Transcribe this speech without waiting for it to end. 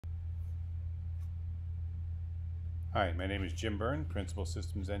Hi, my name is Jim Byrne, Principal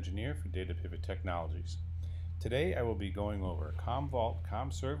Systems Engineer for Data Pivot Technologies. Today I will be going over Commvault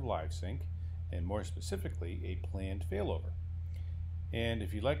CommserveLiveSync and more specifically a planned failover. And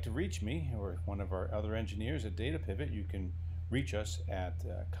if you'd like to reach me or one of our other engineers at Data Pivot, you can reach us at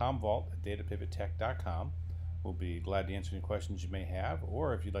commvault@datapivottech.com. We'll be glad to answer any questions you may have,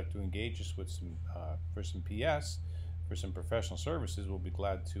 or if you'd like to engage us with some for some PS, for some professional services, we'll be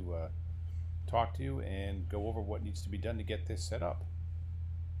glad to talk to you and go over what needs to be done to get this set up.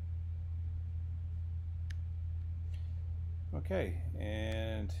 Okay,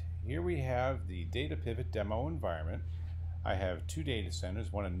 and here we have the Data Pivot demo environment. I have two data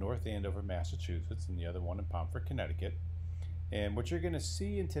centers, one in North Andover, Massachusetts, and the other one in Pomfret, Connecticut. And what you're going to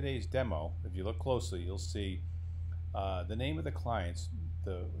see in today's demo, if you look closely, you'll see the name of the clients.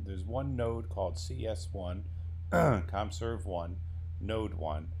 There's one node called CS1, CommserveOne, Node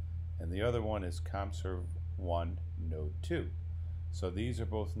 1, and the other one is CommserveOne, Node 2. So these are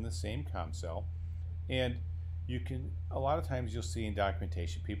both in the same CommCell, and you can, a lot of times you'll see in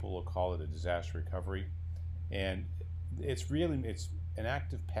documentation, people will call it a disaster recovery, and it's an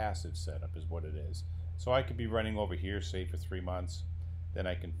active passive setup is what it is. So I could be running over here, say for 3 months, then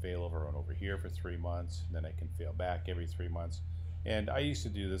I can fail over and over here for 3 months, then I can fail back every 3 months. And I used to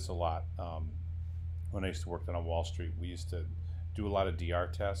do this a lot when I used to work on Wall Street. We used to do a lot of DR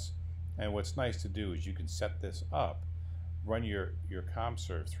tests, and what's nice to do is you can set this up, run your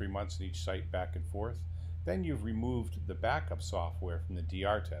CommServe 3 months in each site back and forth. Then you've removed the backup software from the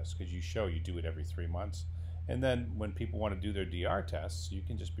DR tests because you do it every 3 months. And then when people want to do their DR tests, you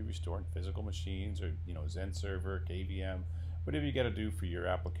can just be restoring physical machines or Zen server, KVM, whatever you got to do for your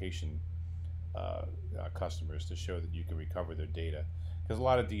application customers to show that you can recover their data. Because a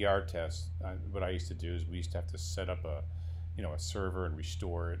lot of DR tests, what I used to do is we used to have to set up a server and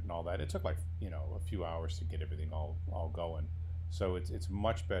restore it and all that. It took like a few hours to get everything all going. So it's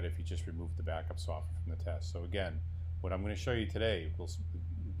much better if you just remove the backup software from the test. So again, what I'm going to show you today will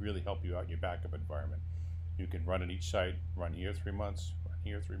really help you out in your backup environment. You can run at each site, run here 3 months, run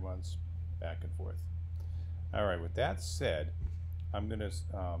here 3 months, back and forth. All right, with that said, I'm going to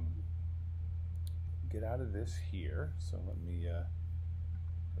get out of this here. So let me go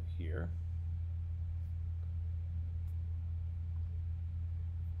here.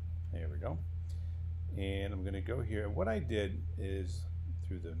 There we go. And I'm going to go here. What I did is,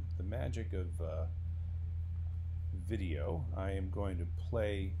 through the magic of video, I am going to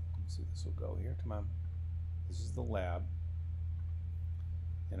play. Let's see if this will go here. Come on. This is the lab.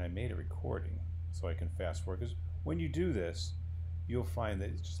 And I made a recording so I can fast forward. Because when you do this, you'll find that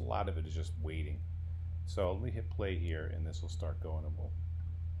it's just a lot of it is just waiting. So let me hit play here, and this will start going, and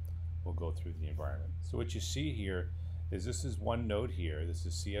we'll go through the environment. So what you see here is this is one node here. This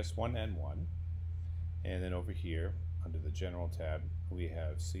is CS1N1. And then over here, under the General tab, we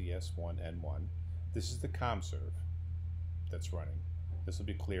have CS1N1. This is the CommServe that's running. This will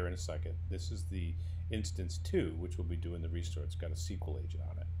be clear in a second. This is the instance 2, which will be doing the restore. It's got a SQL agent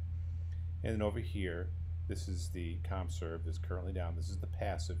on it. And then over here, this is the CommServe that's currently down. This is the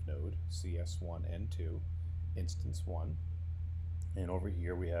passive node, CS1N2, instance 1. And over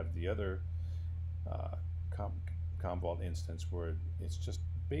here, we have the other Commvault instance where it's just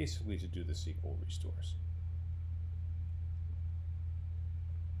basically to do the SQL restores.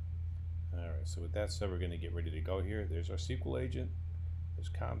 Alright, so with that said, we're going to get ready to go here. There's our SQL agent. There's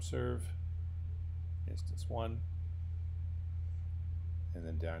CommServe, instance 1. And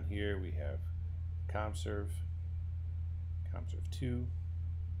then down here we have CommServe, CommServe 2.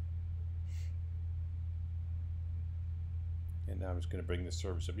 And now I'm just going to bring this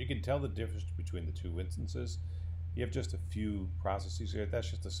service up. You can tell the difference between the two instances. You have just a few processes here. That's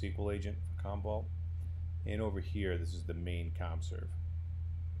just a SQL agent for Commvault. And over here, this is the main CommServe.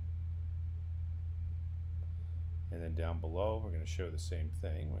 And then down below, we're going to show the same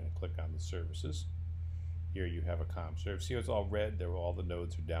thing. We're going to click on the services. Here you have a CommServe. See how it's all red? All the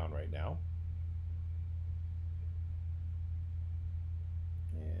nodes are down right now.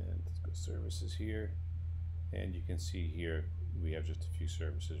 And let's go services here. And you can see here, we have just a few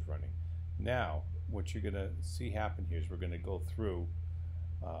services running. Now, what you're going to see happen here is we're going to go through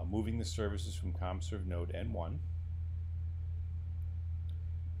moving the services from CommServe node N1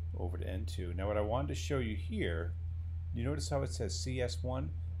 over to N2. Now what I wanted to show you here, you notice how it says CS1?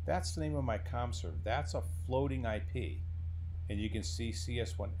 That's the name of my CommServe. That's a floating IP. And you can see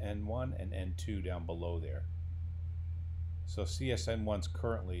CS1N1 and N2 down below there. So CSN1's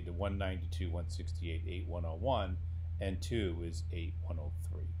currently the 192.168.8.101, N2 is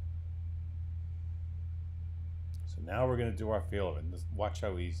 8.103. So now we're going to do our failover, and watch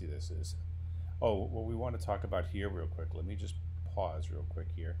how easy this is. Oh, what we want to talk about here real quick. Let me just pause real quick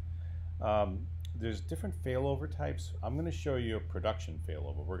here. There's different failover types. I'm going to show you a production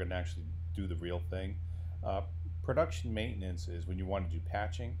failover. We're going to actually do the real thing. Production maintenance is when you want to do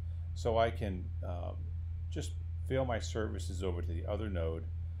patching. So I can just fail my services over to the other node,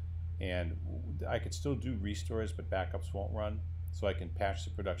 and I could still do restores, but backups won't run. So I can patch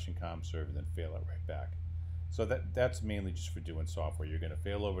the production CommServe and then fail it right back. So that's mainly just for doing software. You're going to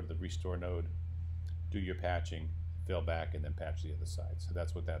fail over to the restore node, do your patching, fail back, and then patch the other side. So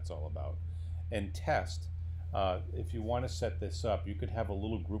that's what that's all about. And test, if you want to set this up, you could have a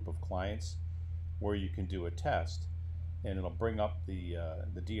little group of clients where you can do a test, and it'll bring up the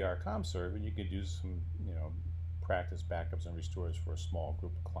DR CommServe, and you can do some practice backups and restores for a small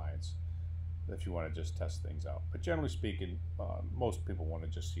group of clients if you want to just test things out. But generally speaking, most people want to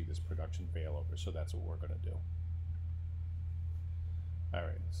just see this production failover, so that's what we're going to do. All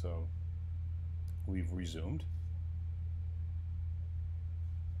right, so we've resumed.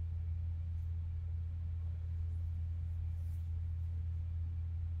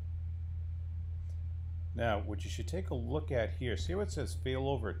 Now, what you should take a look at here, see what it says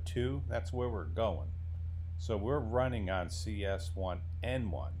failover 2? That's where we're going. So we're running on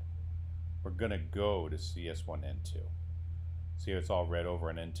CS1N1. We're going to go to CS1N2. See, it's all red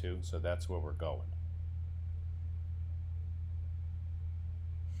over an N2, so that's where we're going.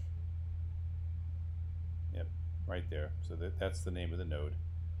 Yep, right there. So that's the name of the node.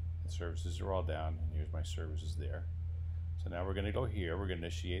 The services are all down, and here's my services there. So now we're going to go here. We're going to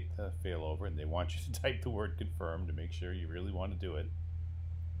initiate the failover, and they want you to type the word confirm to make sure you really want to do it.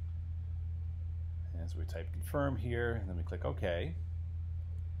 And so we type confirm here, and then we click OK.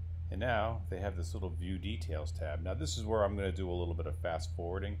 And now they have this little View Details tab. Now this is where I'm going to do a little bit of fast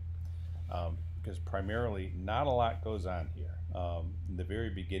forwarding, because primarily not a lot goes on here. In the very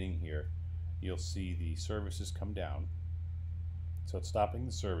beginning here, you'll see the services come down. So it's stopping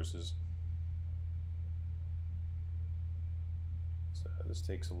the services. So this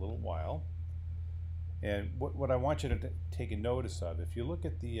takes a little while. And what I want you to take a notice of, if you look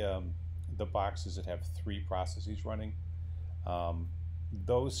at the boxes that have 3 processes running,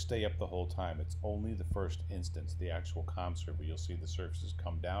 those stay up the whole time. It's only the first instance, the actual CommServe, where you'll see the services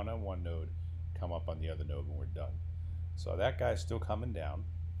come down on one node, come up on the other node when we're done. So that guy's still coming down.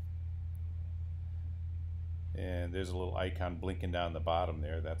 And there's a little icon blinking down the bottom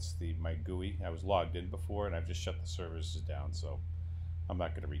there. That's my GUI. I was logged in before, and I've just shut the services down, so I'm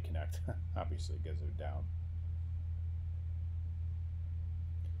not going to reconnect, obviously, because they're down.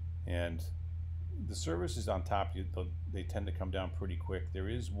 And the services on top, they tend to come down pretty quick. There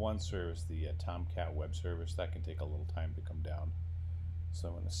is one service, the Tomcat web service, that can take a little time to come down.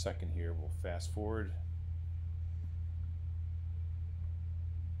 So in a second here, we'll fast forward.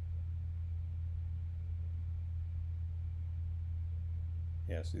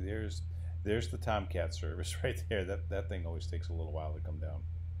 Yeah, see, there's the Tomcat service right there. That thing always takes a little while to come down.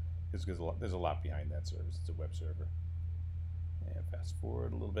 It's because there's a lot behind that service. It's a web server. And fast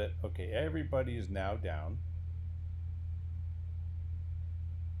forward a little bit. Okay, everybody is now down.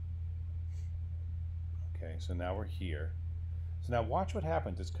 Okay, so now we're here. So now watch what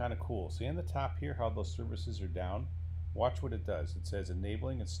happens. It's kind of cool. See in the top here how those services are down? Watch what it does. It says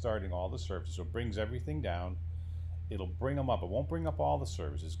enabling and starting all the services. So it brings everything down. It'll bring them up. It won't bring up all the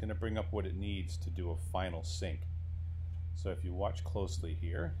services. It's going to bring up what it needs to do a final sync. So if you watch closely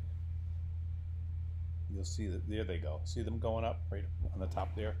here, you'll see that there they go. See them going up right on the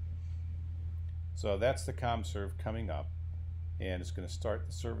top there? So that's the CommServe coming up, and it's going to start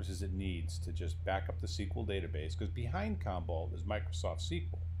the services it needs to just back up the SQL database, because behind Commvault is Microsoft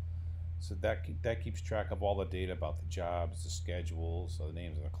SQL. So that keeps track of all the data about the jobs, the schedules, the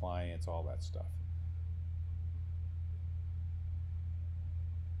names of the clients, all that stuff.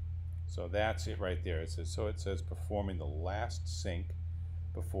 So that's it right there. It says performing the last sync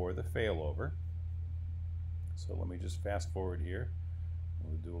before the failover. So let me just fast forward here.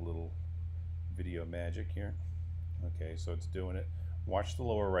 We'll do a little video magic here. Okay, so it's doing it. Watch the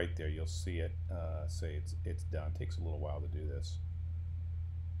lower right there. You'll see it say it's done. It takes a little while to do this.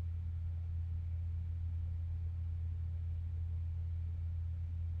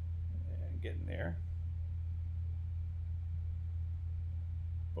 And getting there.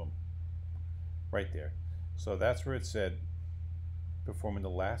 Boom. Right there. So that's where it said performing the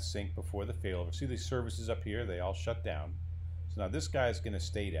last sync before the failover. See these services up here? They all shut down. So now this guy is going to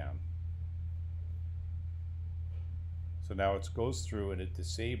stay down. So now it goes through and it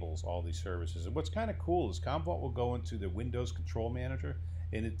disables all these services. And what's kind of cool is Commvault will go into the Windows Control Manager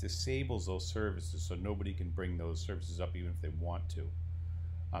and it disables those services, so nobody can bring those services up even if they want to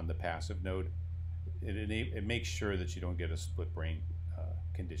on the passive node. it makes sure that you don't get a split brain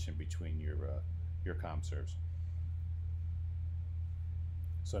condition between your commserves.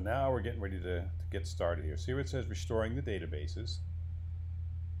 So now we're getting ready to get started here. See where it says restoring the databases.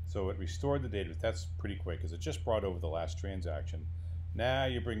 So it restored the data. That's pretty quick because it just brought over the last transaction. Now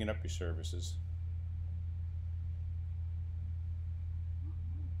you're bringing up your services.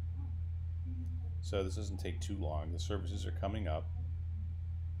 So this doesn't take too long. The services are coming up.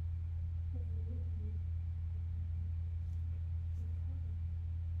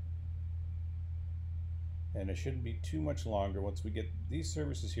 And it shouldn't be too much longer. Once we get these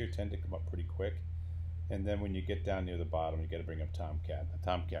services here, tend to come up pretty quick. And then when you get down near the bottom, you got to bring up Tomcat. A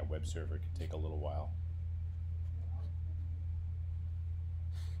Tomcat web server can take a little while.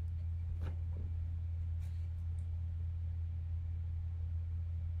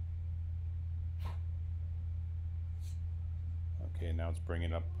 Okay, now it's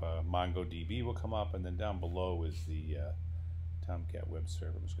bringing up MongoDB will come up, and then down below is the Tomcat web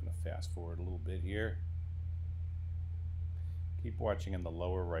server. I'm just going to fast forward a little bit here. Keep watching in the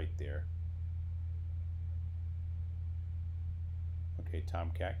lower right there. Okay,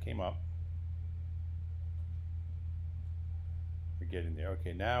 Tomcat came up. We're getting there.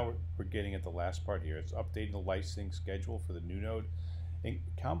 Okay, now we're getting at the last part here. It's updating the LiveSync schedule for the new node. And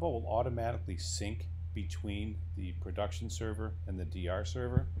Commvault will automatically sync between the production server and the DR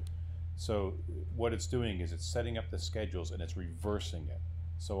server. So what it's doing is it's setting up the schedules and it's reversing it.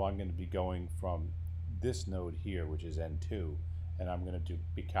 So I'm going to be going from this node here, which is N2, and I'm going to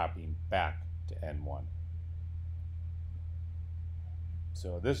be copying back to N1.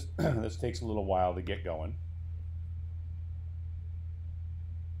 So this this takes a little while to get going.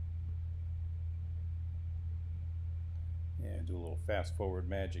 And do a little fast forward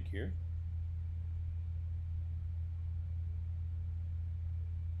magic here.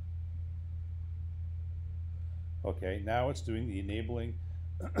 Okay, now it's doing the enabling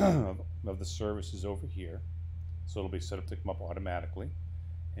of the services over here. So it'll be set up to come up automatically.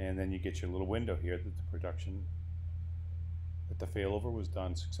 And then you get your little window here that the production, that the failover was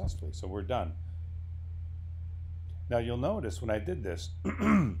done successfully. So we're done. Now you'll notice when I did this,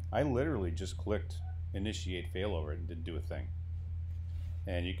 I literally just clicked initiate failover and didn't do a thing.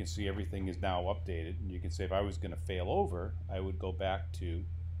 And you can see everything is now updated. And you can say if I was going to fail over, I would go back to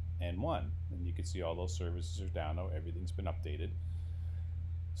N1. And you can see all those services are down now. Everything's been updated.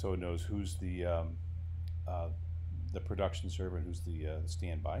 So it knows who's the production server and who's the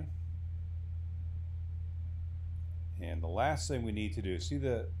standby. And the last thing we need to do, see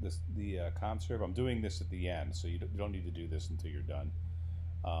the Commserve? I'm doing this at the end, so you don't need to do this until you're done.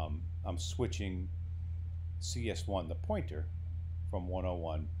 I'm switching CS1, the pointer, from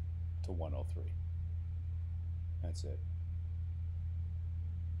 101 to 103. That's it.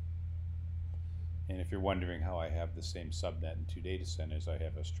 And if you're wondering how I have the same subnet in 2 data centers, I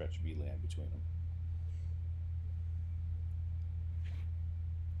have a stretch VLAN between them.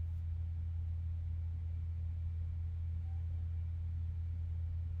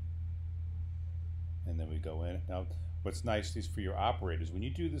 And then we go in. Now, what's nice is for your operators, when you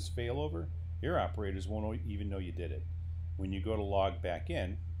do this failover, your operators won't even know you did it. When you go to log back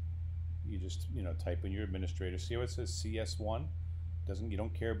in, you just type in your administrator. See how it says CS1? You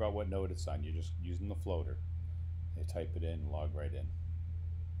don't care about what node it's on. You're just using the floater. They type it in and log right in.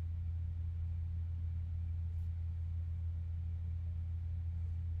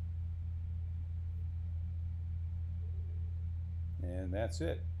 And that's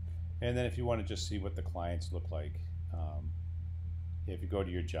it. And then if you want to just see what the clients look like, if you go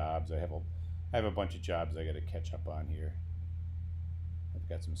to your jobs, I have a bunch of jobs I got to catch up on here. I've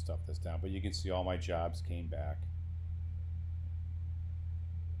got some stuff that's down, but you can see all my jobs came back.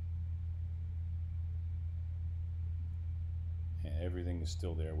 And everything is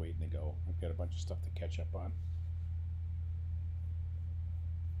still there waiting to go. I've got a bunch of stuff to catch up on.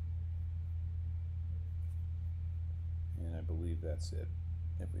 And I believe that's it.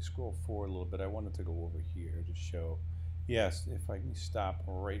 If we scroll forward a little bit, I wanted to go over here to show, yes, if I can stop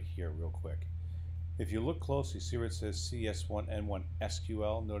right here real quick. If you look closely, see where it says CS1 N1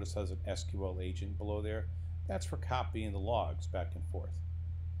 SQL, notice there's an SQL agent below there. That's for copying the logs back and forth.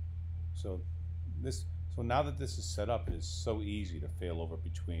 So now that this is set up, it is so easy to fail over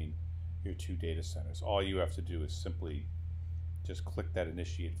between your 2 data centers. All you have to do is simply just click that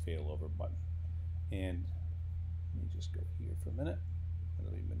initiate failover button. And let me just go here for a minute.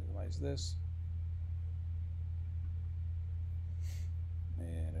 Let me minimize this.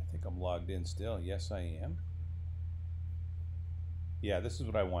 And I think I'm logged in still. Yes, I am. Yeah, this is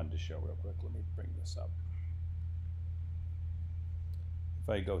what I wanted to show real quick. Let me bring this up. if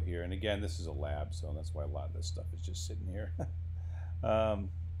I go here, and again, this is a lab, so that's why a lot of this stuff is just sitting here. Let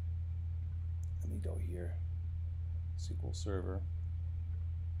me go here, SQL Server.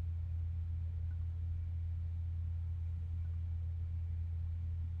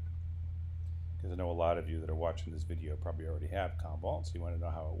 Because I know a lot of you that are watching this video probably already have Commvault, so you want to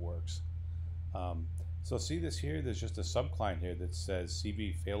know how it works. So see this here, there's just a subclient here that says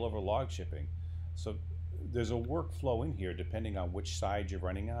CV failover log shipping. So there's a workflow in here depending on which side you're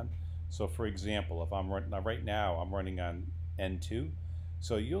running on. So for example, if I'm right now I'm running on N2,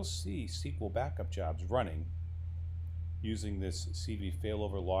 so you'll see SQL backup jobs running using this CV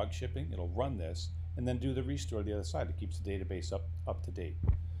failover log shipping. It'll run this and then do the restore to the other side. It keeps the database up to date.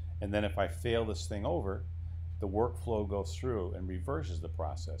 And then if I fail this thing over, the workflow goes through and reverses the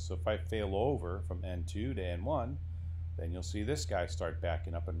process. So if I fail over from N2 to N1, then you'll see this guy start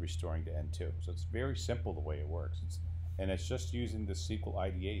backing up and restoring to N2. So it's very simple the way it works. And it's just using the SQL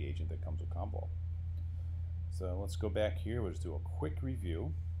IDA agent that comes with Commvault. So let's go back here. We'll just do a quick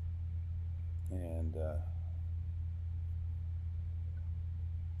review. And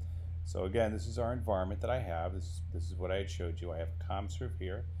so again, this is our environment that I have. This is what I had showed you. I have Commserve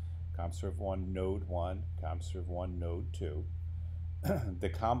here, Commserve 1 Node 1, Commserve 1 Node 2. The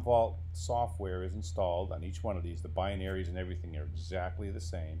Commvault software is installed on each one of these. The binaries and everything are exactly the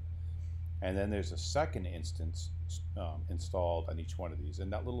same. And then there's a second instance installed on each one of these.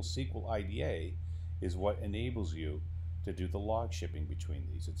 And that little SQL IDA is what enables you to do the log shipping between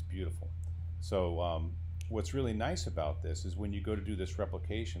these. It's beautiful. So what's really nice about this is when you go to do this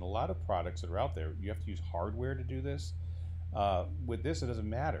replication, a lot of products that are out there, you have to use hardware to do this. With this, it doesn't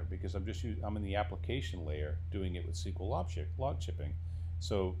matter because I'm in the application layer doing it with SQL log shipping.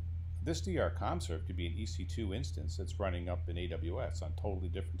 So this DR Commserve could be an EC2 instance that's running up in AWS on totally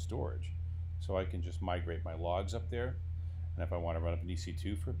different storage. So I can just migrate my logs up there, and if I want to run up an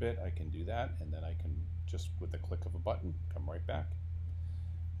EC2 for a bit, I can do that, and then I can just with the click of a button come right back.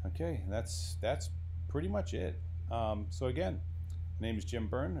 Okay, that's pretty much it. So again, my name is Jim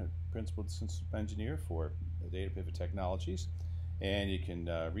Byrne, a Principal System Engineer for Data Pivot Technologies, and you can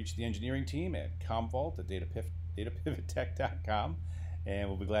reach the engineering team at Commvault at datapivottech.com, and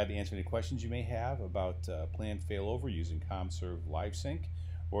we'll be glad to answer any questions you may have about planned failover using CommserveLiveSync,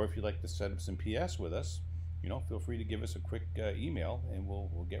 or if you'd like to set up some PS with us, feel free to give us a quick email, and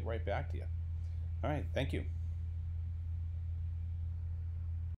we'll get right back to you. All right, thank you.